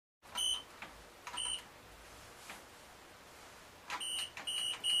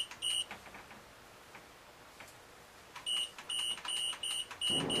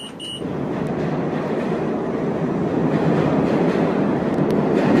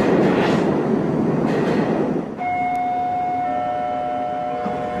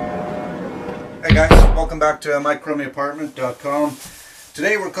welcome back to mycrummyapartment.com.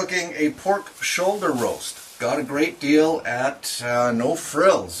 Today we're cooking a pork shoulder roast. Got a great deal at No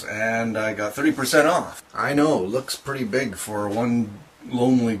Frills, and I got 30% off. I know, looks pretty big for one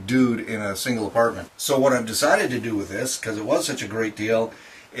lonely dude in a single apartment. So what I've decided to do with this, because it was such a great deal,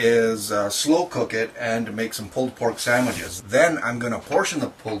 is slow cook it and make some pulled pork sandwiches. Then I'm going to portion the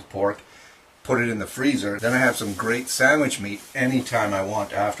pulled pork, put it in the freezer. Then I have some great sandwich meat anytime I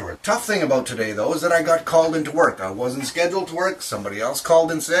want afterward. Tough thing about today though is that I got called into work. I wasn't scheduled to work, somebody else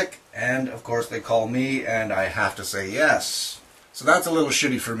called in sick, and of course they call me and I have to say yes. So that's a little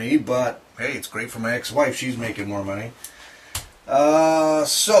shitty for me, but hey, it's great for my ex-wife, she's making more money.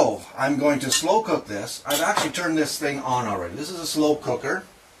 So I'm going to slow cook this. I've actually turned this thing on already. This is a slow cooker,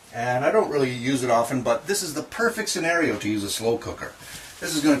 and I don't really use it often, but this is the perfect scenario to use a slow cooker.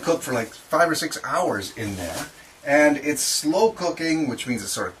 This is going to cook for like 5 or 6 hours in there, and it's slow cooking, which means it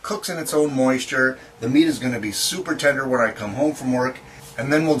sort of cooks in its own moisture. The meat is going to be super tender when I come home from work,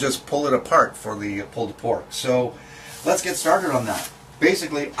 and then we'll just pull it apart for the pulled pork. So let's get started on that.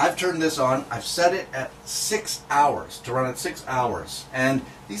 Basically, I've turned this on. I've set it at 6 hours, to run at 6 hours, and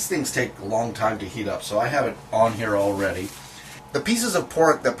these things take a long time to heat up, so I have it on here already. The pieces of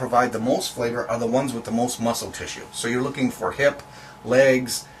pork that provide the most flavor are the ones with the most muscle tissue. So you're looking for hip,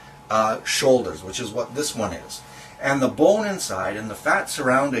 legs, shoulders, which is what this one is. And the bone inside and the fat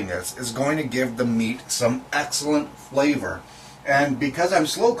surrounding this is going to give the meat some excellent flavor. And because I'm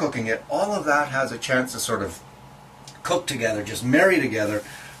slow cooking it, all of that has a chance to sort of cook together, just marry together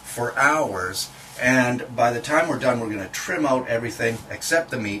for hours. And by the time we're done, we're going to trim out everything except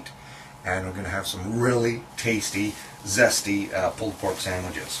the meat, and we're going to have some really tasty, zesty pulled pork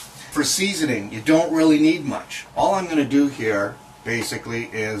sandwiches. For seasoning, you don't really need much. All I'm going to do here basically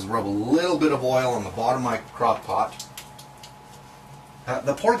is rub a little bit of oil on the bottom of my crock pot.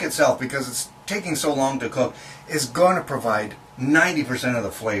 The pork itself, because it's taking so long to cook, is going to provide 90% of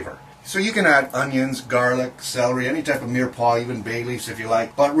the flavor. So you can add onions, garlic, celery, any type of mirepoix, even bay leaves if you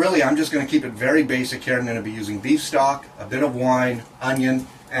like. But really I'm just going to keep it very basic here. I'm going to be using beef stock, a bit of wine, onion,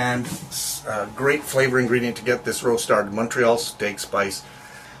 and a great flavor ingredient to get this roast started, Montreal steak spice.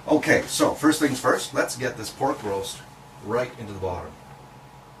 Okay, so first things first, let's get this pork roast right into the bottom.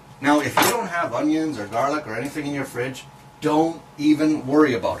 Now, if you don't have onions or garlic or anything in your fridge, don't even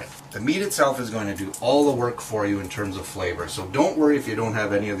worry about it. The meat itself is going to do all the work for you in terms of flavor, so don't worry if you don't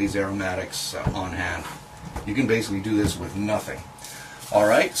have any of these aromatics on hand. You can basically do this with nothing.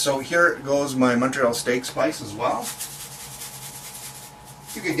 Alright, so here goes my Montreal steak spice as well.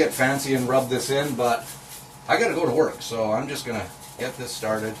 You could get fancy and rub this in, but I gotta go to work, so I'm just gonna get this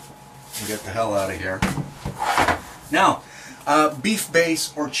started and get the hell out of here. Now, beef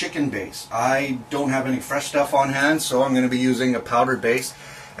base or chicken base. I don't have any fresh stuff on hand, so I'm going to be using a powdered base.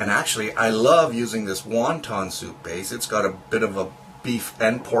 And actually, I love using this wonton soup base. It's got a bit of a beef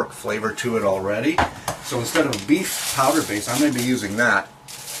and pork flavor to it already. So instead of a beef powdered base, I'm going to be using that.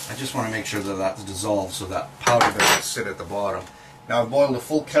 I just want to make sure that that's dissolved so that powder doesn't sit at the bottom. Now, I've boiled a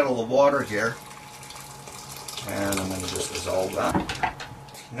full kettle of water here, and I'm going to just dissolve that.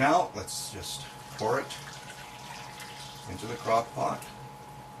 Now, let's just pour it into the crock pot.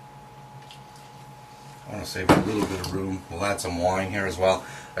 I want to save a little bit of room. We'll add some wine here as well.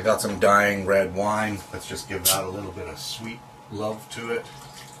 I got some dying red wine. Let's just give that a little bit of sweet love to it.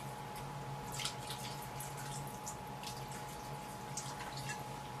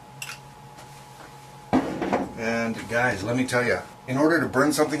 And guys, let me tell you, in order to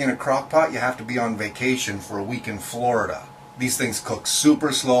burn something in a crock pot, you have to be on vacation for a week in Florida. These things cook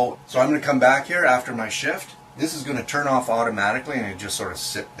super slow. So I'm going to come back here after my shift. This is going to turn off automatically and it just sort of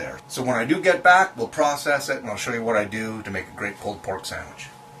sit there. So when I do get back, we'll process it and I'll show you what I do to make a great pulled pork sandwich.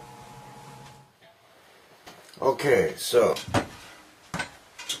 Okay, so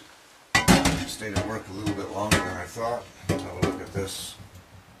stayed at work a little bit longer than I thought. Have a look at this.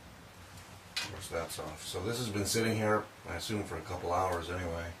 Of course, that's off. So this has been sitting here, I assume, for a couple hours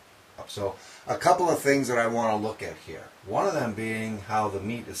anyway. So a couple of things that I want to look at here. One of them being how the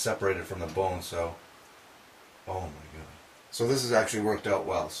meat is separated from the bone. So, oh my god. So this has actually worked out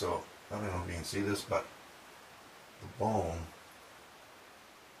well. So I don't know if you can see this, but the bone,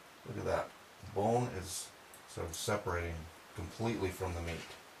 look at that. The bone is sort of separating completely from the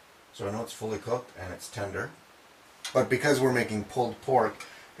meat. So I know it's fully cooked and it's tender. But because we're making pulled pork,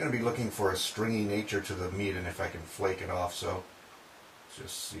 I'm going to be looking for a stringy nature to the meat, and if I can flake it off. So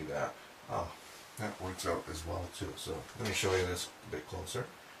just see that. Oh, that works out as well too. So let me show you this a bit closer.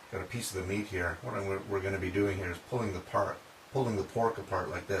 Got a piece of the meat here. What we're going to be doing here is pulling the pork apart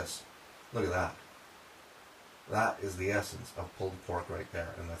like this. Look at that. That is the essence of pulled pork right there,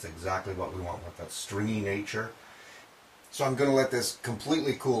 and that's exactly what we want with that stringy nature. So I'm going to let this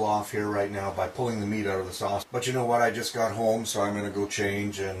completely cool off here right now by pulling the meat out of the sauce. But you know what, I just got home, so I'm going to go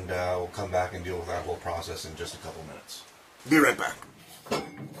change, and we'll come back and deal with that whole process in just a couple minutes. Be right back.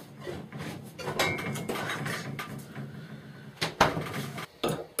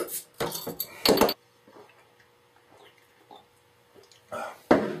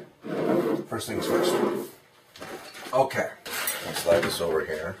 First things first. Okay, let's slide this over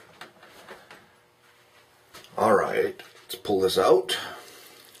here. All right, let's pull this out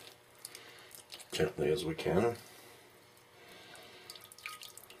gently as we can.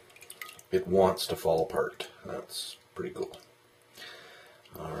 It wants to fall apart. That's pretty cool.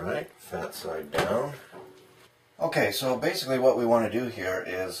 All right, fat side down. Okay, so basically what we want to do here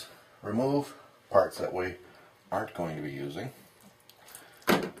is remove parts that we aren't going to be using.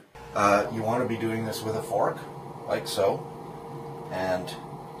 You want to be doing this with a fork, like so, and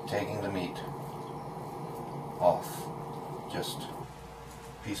taking the meat off, just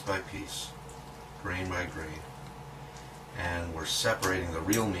piece by piece, grain by grain, and we're separating the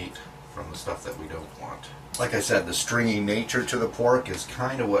real meat from the stuff that we don't want. Like I said, the stringy nature to the pork is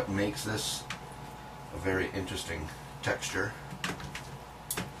kind of what makes this a very interesting texture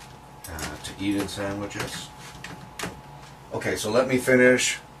to eat in sandwiches. Okay, so let me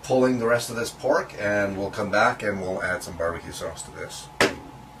finish pulling the rest of this pork, and we'll come back and we'll add some barbecue sauce to this.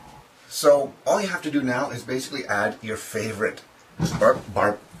 So all you have to do now is basically add your favorite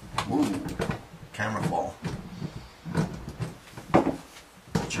camera fall.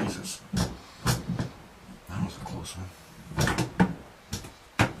 Jesus, that was a close one.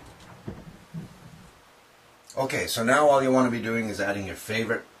 Okay, so now all you want to be doing is adding your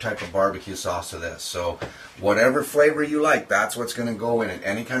favorite type of barbecue sauce to this. So whatever flavor you like, that's what's going to go in it.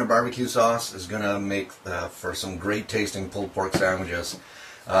 Any kind of barbecue sauce is going to make for some great tasting pulled pork sandwiches.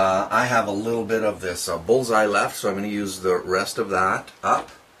 I have a little bit of this bullseye left, so I'm going to use the rest of that up.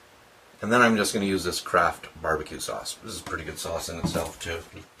 And then I'm just going to use this Kraft barbecue sauce. This is pretty good sauce in itself too.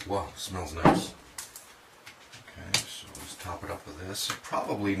 Wow, smells nice. Okay, so let's top it up with this. You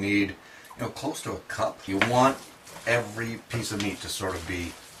probably need, close to a cup. You want every piece of meat to sort of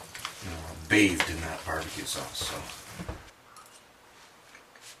be, bathed in that barbecue sauce. So.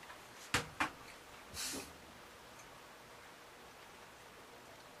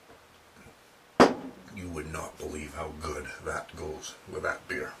 You would not believe how good that goes with that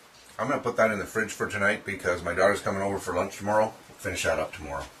beer. I'm going to put that in the fridge for tonight because my daughter's coming over for lunch tomorrow. We'll finish that up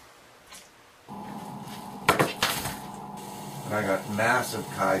tomorrow. And I got massive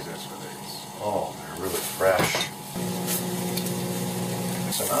kaisers for these. Oh, they're really fresh.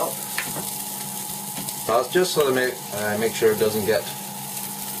 Mix them out. Just so that I make sure it doesn't get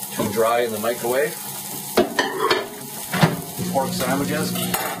too dry in the microwave. Pork sandwiches.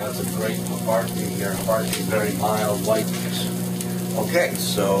 That's a great barbecue here. Barbecue, very mild, light. Okay,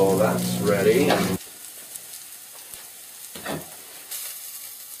 so that's ready.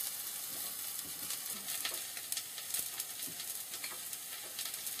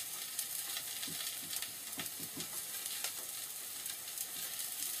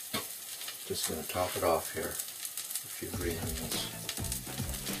 Just going to top it off here. A few green onions.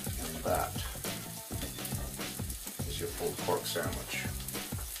 And that is your pulled pork sandwich.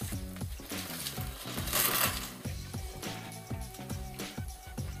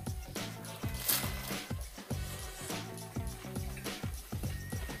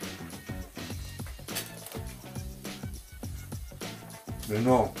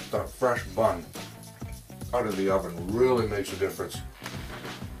 That fresh bun out of the oven really makes a difference.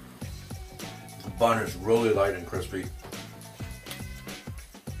 The bun is really light and crispy.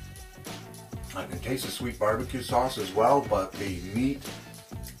 I can taste the sweet barbecue sauce as well, but the meat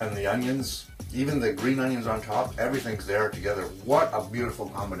and the onions, even the green onions on top, everything's there together. What a beautiful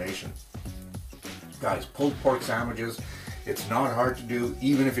combination. Guys, pulled pork sandwiches, it's not hard to do,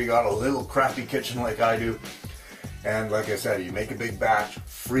 even if you got a little crappy kitchen like I do. And like I said, you make a big batch,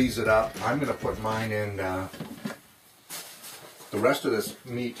 freeze it up. I'm going to put mine in the rest of this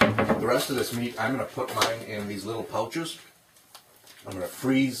meat. I'm going to put mine in these little pouches. I'm going to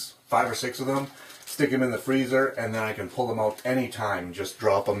freeze 5 or 6 of them, stick them in the freezer, and then I can pull them out anytime. Just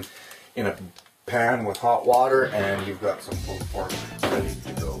drop them in a pan with hot water, and you've got some pulled pork ready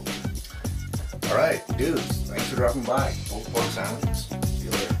to go. All right, dudes, thanks for dropping by. Pulled pork sandwiches. See you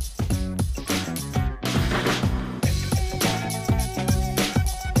later.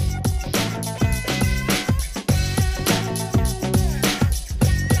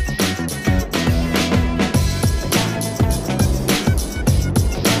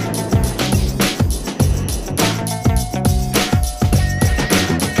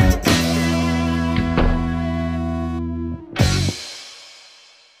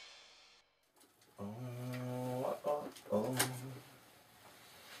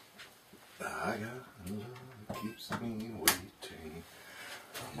 I got love that keeps me warm.